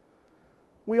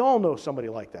 We all know somebody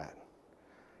like that.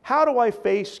 How do I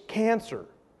face cancer?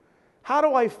 How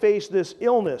do I face this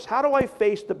illness? How do I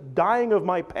face the dying of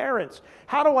my parents?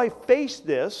 How do I face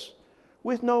this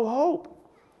with no hope?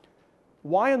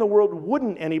 Why in the world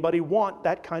wouldn't anybody want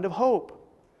that kind of hope?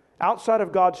 Outside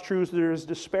of God's truths, there is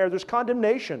despair, there's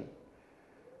condemnation.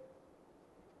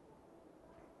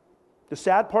 The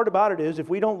sad part about it is, if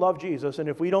we don't love Jesus and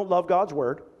if we don't love God's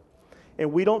Word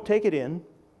and we don't take it in,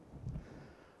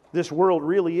 this world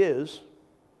really is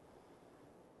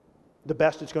the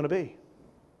best it's going to be.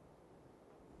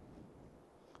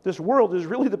 This world is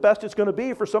really the best it's going to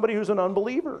be for somebody who's an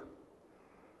unbeliever.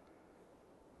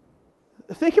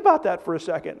 Think about that for a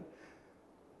second.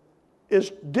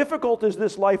 As difficult as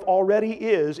this life already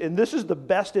is, and this is the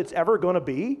best it's ever going to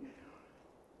be,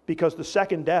 because the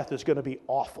second death is going to be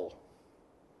awful.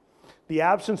 The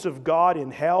absence of God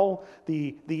in hell,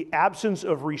 the absence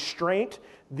of restraint,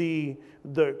 the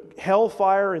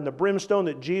hellfire and the brimstone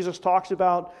that Jesus talks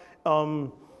about,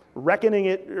 reckoning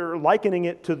it or likening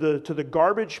it to the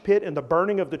garbage pit and the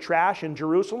burning of the trash in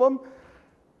Jerusalem.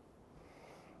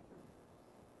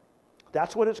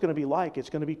 That's what it's going to be like. It's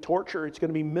going to be torture. It's going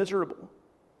to be miserable.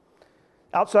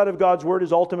 Outside of God's Word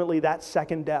is ultimately that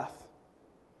second death.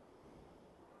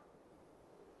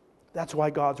 That's why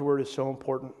God's Word is so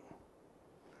important.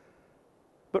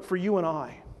 But for you and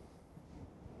I,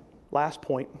 last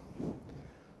point,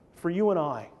 for you and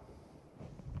I,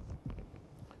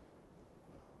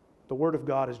 the Word of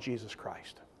God is Jesus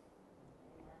Christ.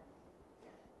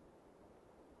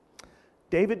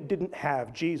 David didn't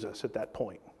have Jesus at that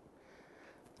point.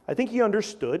 I think he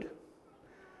understood.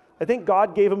 I think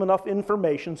God gave him enough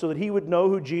information so that he would know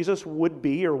who Jesus would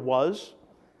be or was.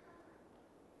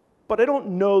 But I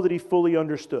don't know that he fully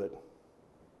understood.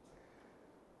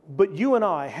 But you and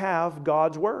I have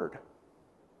God's Word,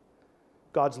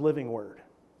 God's living Word.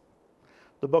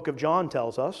 The book of John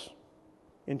tells us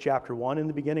in chapter 1, in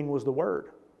the beginning was the Word.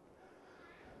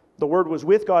 The Word was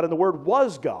with God and the Word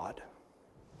was God.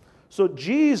 So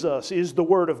Jesus is the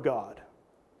Word of God.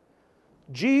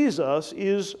 Jesus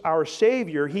is our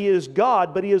Savior. He is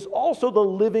God, but He is also the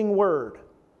living Word.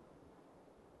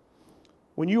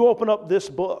 When you open up this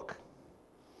book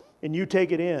and you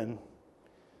take it in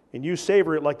and you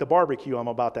savor it like the barbecue I'm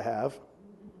about to have,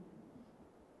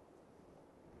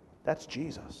 that's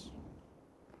Jesus.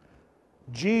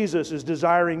 Jesus is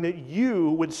desiring that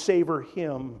you would savor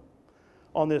Him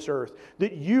on this earth,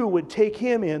 that you would take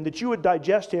Him in, that you would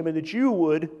digest Him, and that you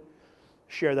would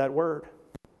share that Word.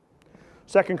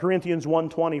 2 Corinthians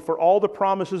 1:20, for all the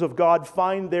promises of God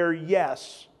find their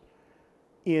yes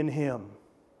in Him.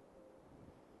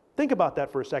 Think about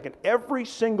that for a second. Every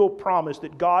single promise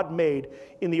that God made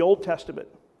in the Old Testament.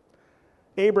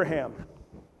 Abraham,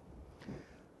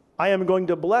 I am going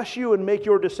to bless you and make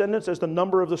your descendants as the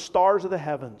number of the stars of the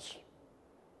heavens.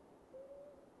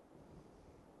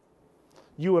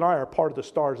 You and I are part of the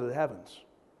stars of the heavens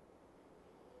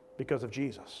because of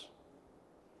Jesus.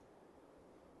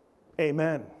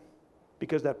 Amen.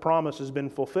 Because that promise has been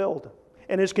fulfilled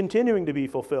and is continuing to be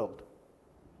fulfilled.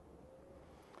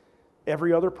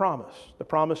 Every other promise, the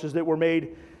promises that were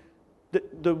made,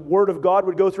 that the Word of God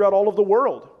would go throughout all of the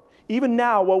world. Even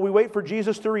now, while we wait for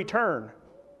Jesus to return,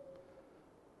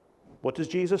 what does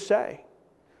Jesus say?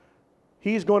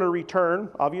 He's going to return,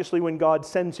 obviously, when God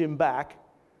sends Him back,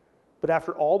 but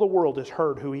after all the world has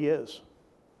heard who He is.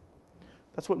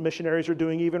 That's what missionaries are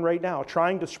doing even right now,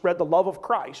 trying to spread the love of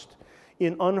Christ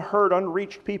in unheard,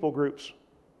 unreached people groups.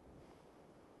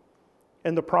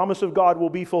 And the promise of God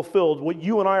will be fulfilled. What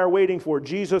you and I are waiting for,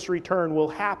 Jesus' return, will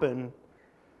happen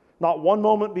not one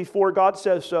moment before God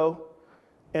says so,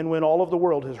 and when all of the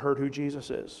world has heard who Jesus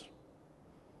is.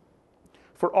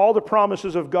 For all the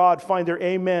promises of God find their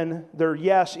amen, their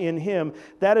yes in Him.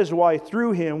 That is why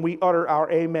through Him we utter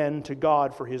our amen to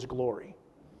God for His glory.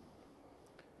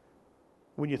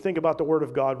 When you think about the Word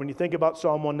of God, when you think about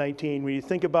Psalm 119, when you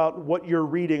think about what you're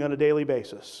reading on a daily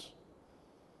basis,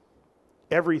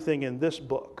 everything in this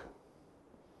book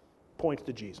points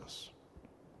to Jesus.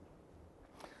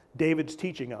 David's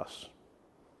teaching us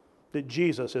that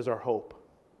Jesus is our hope.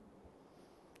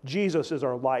 Jesus is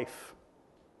our life.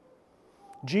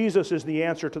 Jesus is the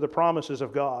answer to the promises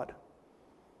of God.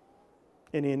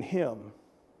 And in Him,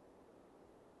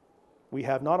 we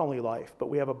have not only life, but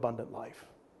we have abundant life.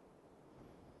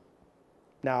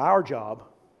 Now, our job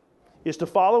is to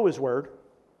follow His Word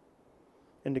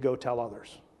and to go tell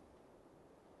others.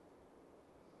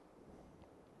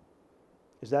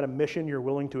 Is that a mission you're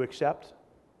willing to accept?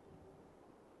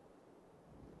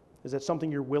 Is that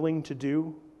something you're willing to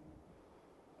do?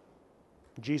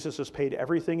 Jesus has paid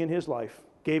everything in His life,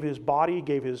 gave His body,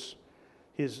 gave His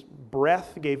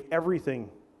breath, gave everything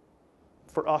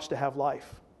for us to have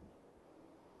life.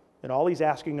 And all He's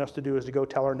asking us to do is to go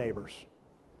tell our neighbors,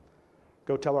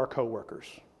 go tell our coworkers,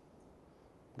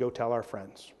 go tell our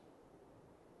friends.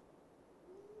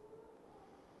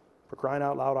 crying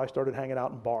out loud, I started hanging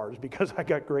out in bars because I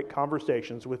got great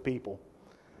conversations with people.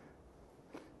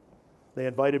 They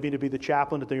invited me to be the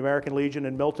chaplain at the American Legion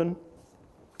in Milton.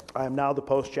 I am now the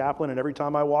post chaplain, and every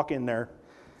time I walk in there,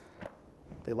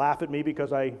 they laugh at me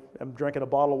because I am drinking a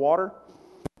bottle of water.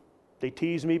 They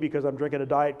tease me because I'm drinking a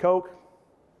Diet Coke.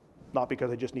 Not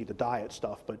because I just need the diet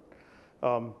stuff, but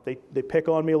they pick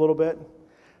on me a little bit.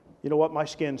 You know what? My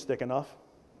skin's thick enough.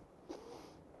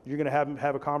 You're going to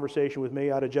have a conversation with me.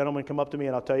 I had a gentleman come up to me,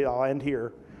 and I'll tell you, I'll end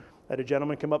here. I had a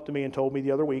gentleman come up to me and told me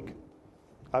the other week,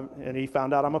 and he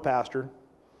found out I'm a pastor.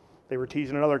 They were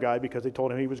teasing another guy because they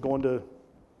told him he was going to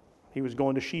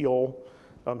Sheol.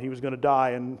 He was going to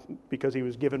die, and because he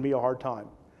was giving me a hard time.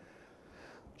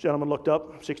 Gentleman looked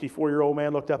up, 64-year-old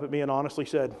man looked up at me and honestly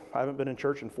said, I haven't been in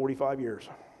church in 45 years.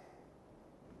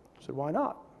 I said, why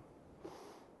not?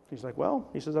 He's like, well,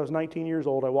 he says, I was 19 years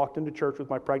old. I walked into church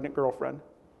with my pregnant girlfriend.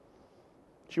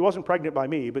 She wasn't pregnant by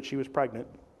me, but she was pregnant.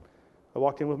 I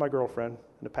walked in with my girlfriend,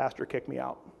 and the pastor kicked me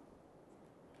out.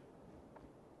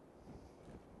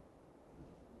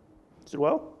 I said,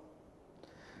 well,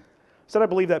 I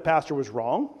believe that pastor was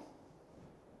wrong.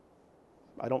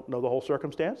 I don't know the whole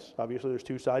circumstance. Obviously, there's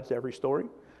two sides to every story.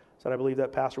 I believe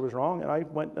that pastor was wrong, and I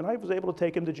went and I was able to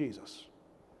take him to Jesus.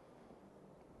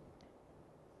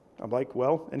 I'm like,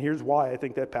 well, and here's why I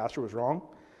think that pastor was wrong.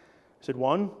 I said,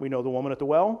 one, we know the woman at the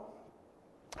well.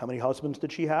 How many husbands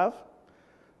did she have?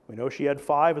 We know she had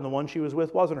 5, and the one she was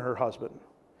with wasn't her husband.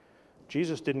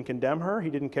 Jesus didn't condemn her.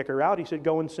 He didn't kick her out. He said,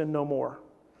 go and sin no more.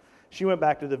 She went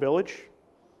back to the village,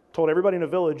 told everybody in the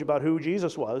village about who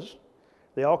Jesus was.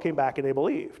 They all came back and they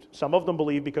believed. Some of them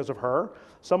believed because of her.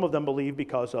 Some of them believed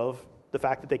because of the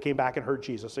fact that they came back and heard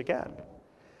Jesus again.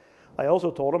 I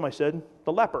also told him, I said,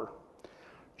 the leper.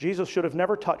 Jesus should have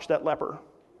never touched that leper.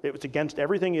 It was against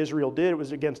everything Israel did. It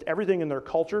was against everything in their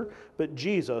culture. But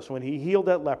Jesus, when he healed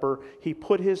that leper, he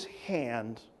put his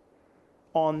hand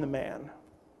on the man.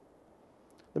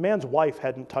 The man's wife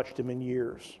hadn't touched him in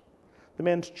years. The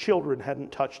man's children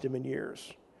hadn't touched him in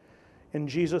years. And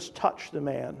Jesus touched the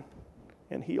man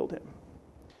and healed him.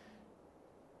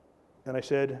 And I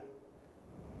said,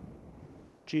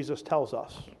 Jesus tells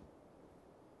us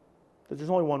that there's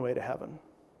only one way to heaven.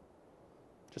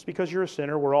 Just because you're a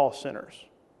sinner, we're all sinners.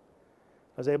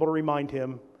 I was able to remind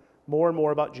him more and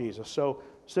more about Jesus. So,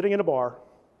 sitting in a bar,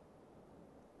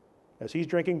 as he's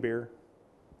drinking beer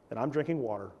and I'm drinking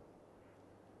water,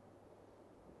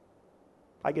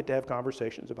 I get to have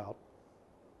conversations about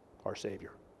our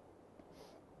Savior.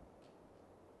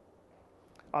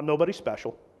 I'm nobody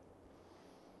special.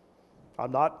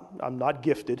 I'm not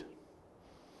gifted.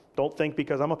 Don't think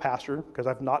because I'm a pastor, because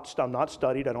I'm not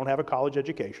studied, I don't have a college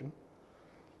education.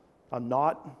 I'm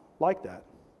not like that.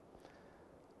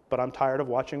 But I'm tired of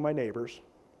watching my neighbors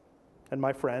and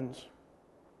my friends,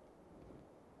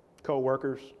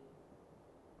 co-workers.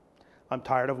 I'm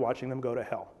tired of watching them go to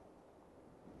hell.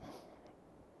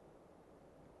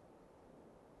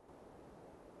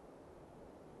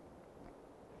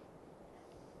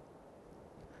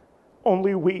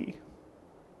 Only we,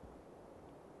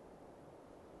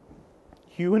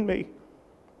 you and me,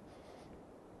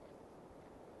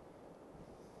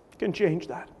 can change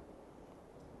that.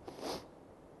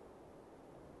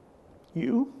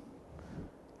 You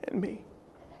and me.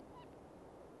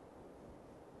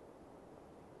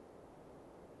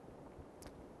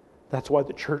 That's why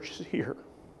the church is here.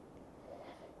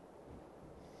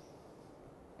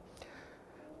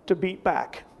 To beat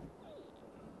back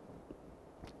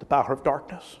the power of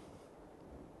darkness.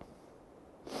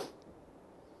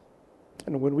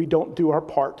 And when we don't do our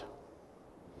part,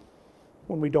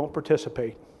 when we don't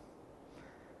participate,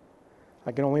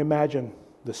 I can only imagine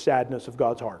the sadness of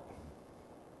God's heart.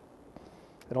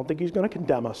 I don't think he's going to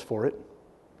condemn us for it,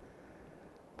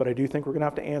 but I do think we're going to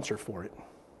have to answer for it.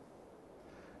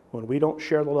 When we don't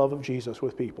share the love of Jesus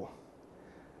with people,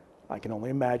 I can only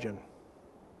imagine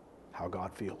how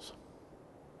God feels.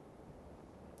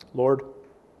 Lord,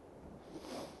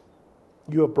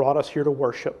 you have brought us here to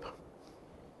worship.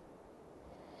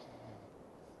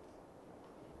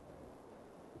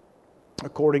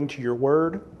 According to your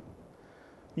word,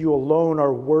 you alone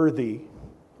are worthy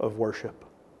of worship.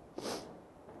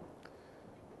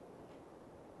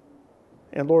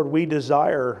 And Lord, we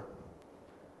desire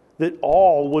that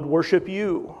all would worship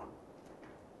you.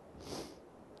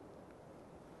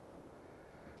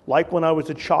 Like when I was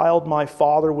a child, my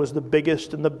father was the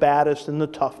biggest and the baddest and the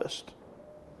toughest.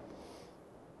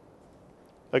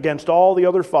 Against all the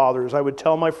other fathers, I would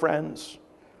tell my friends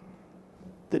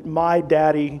that my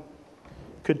daddy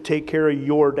could take care of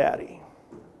your daddy.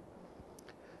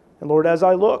 And Lord, as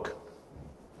I look,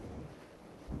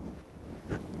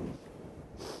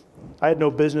 I had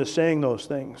no business saying those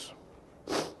things.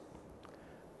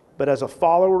 But as a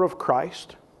follower of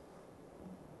Christ,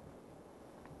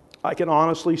 I can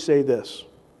honestly say this,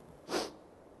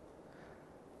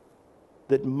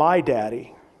 that my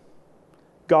daddy,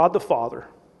 God the Father,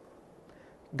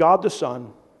 God the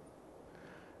Son,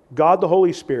 God the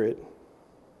Holy Spirit,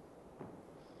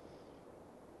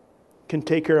 can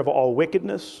take care of all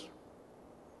wickedness,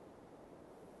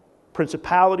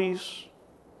 principalities,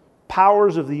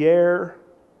 powers of the air,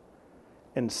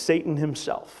 and Satan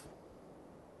himself.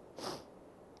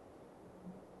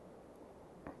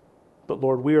 But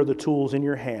Lord, we are the tools in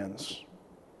your hands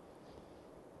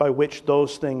by which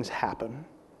those things happen.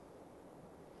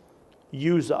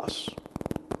 Use us.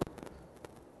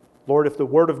 Lord, if the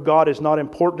Word of God is not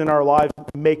important in our lives,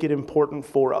 make it important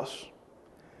for us.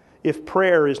 If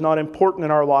prayer is not important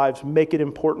in our lives, make it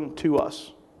important to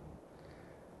us.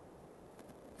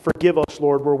 Forgive us,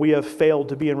 Lord, where we have failed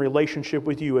to be in relationship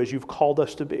with you as you've called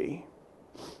us to be.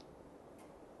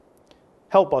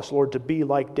 Help us, Lord, to be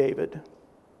like David.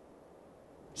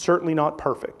 Certainly not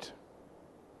perfect,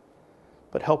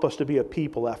 but help us to be a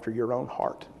people after your own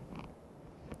heart.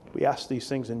 We ask these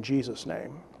things in Jesus'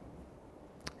 name.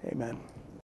 Amen.